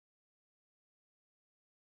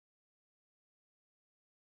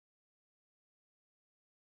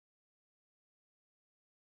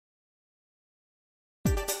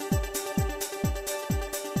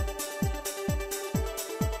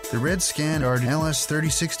The Redscan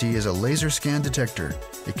LS3060 is a laser scan detector.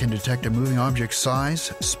 It can detect a moving object's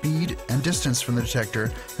size, speed, and distance from the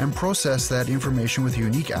detector and process that information with a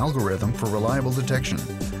unique algorithm for reliable detection.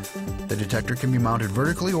 The detector can be mounted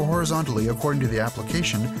vertically or horizontally according to the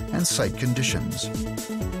application and site conditions.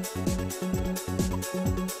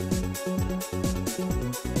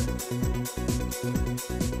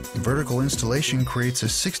 Vertical installation creates a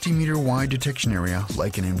 60-meter wide detection area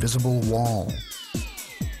like an invisible wall.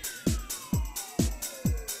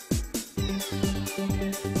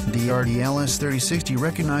 The LS3060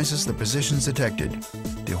 recognizes the positions detected.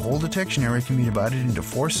 The whole detection area can be divided into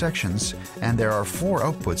 4 sections, and there are 4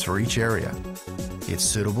 outputs for each area. It's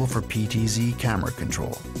suitable for PTZ camera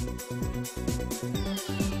control.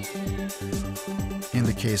 In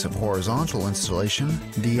the case of horizontal installation,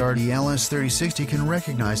 the LS3060 can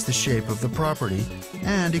recognize the shape of the property,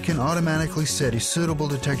 and it can automatically set a suitable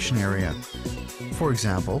detection area. For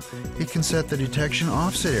example, it can set the detection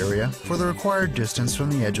offset area for the required distance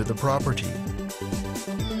from the edge of the property.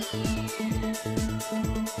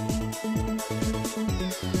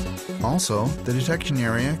 Also, the detection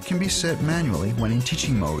area can be set manually when in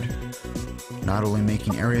teaching mode, not only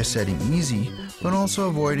making area setting easy, but also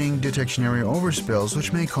avoiding detection area overspills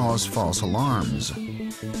which may cause false alarms.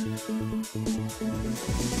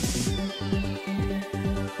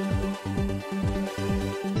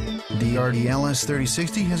 The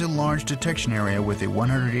LS3060 has a large detection area with a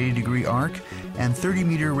 180-degree arc and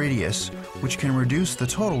 30-meter radius, which can reduce the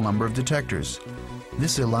total number of detectors.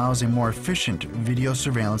 This allows a more efficient video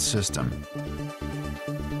surveillance system.